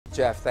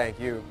Jeff, thank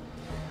you.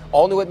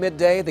 All new at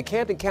midday, the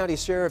Camden County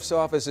Sheriff's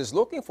Office is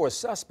looking for a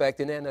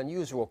suspect in an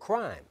unusual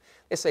crime.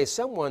 They say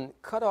someone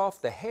cut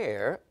off the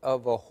hair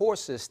of a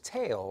horse's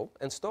tail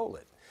and stole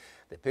it.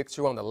 The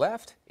picture on the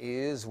left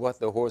is what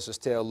the horse's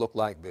tail looked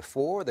like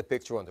before. The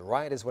picture on the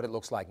right is what it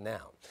looks like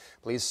now.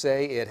 Police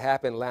say it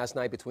happened last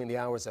night between the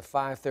hours of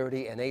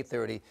 5:30 and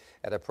 8:30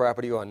 at a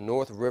property on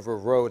North River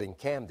Road in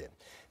Camden.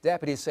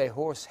 Deputies say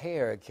horse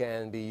hair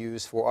can be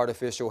used for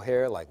artificial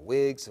hair like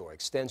wigs or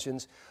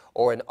extensions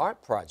or in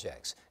art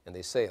projects. And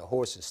they say a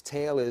horse's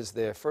tail is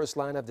their first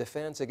line of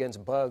defense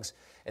against bugs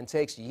and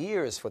takes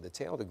years for the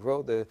tail to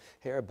grow the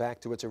hair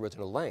back to its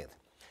original length.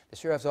 The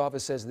Sheriff's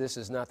Office says this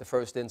is not the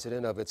first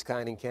incident of its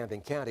kind in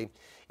Camden County.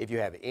 If you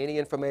have any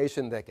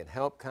information that can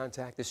help,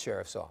 contact the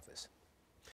Sheriff's Office.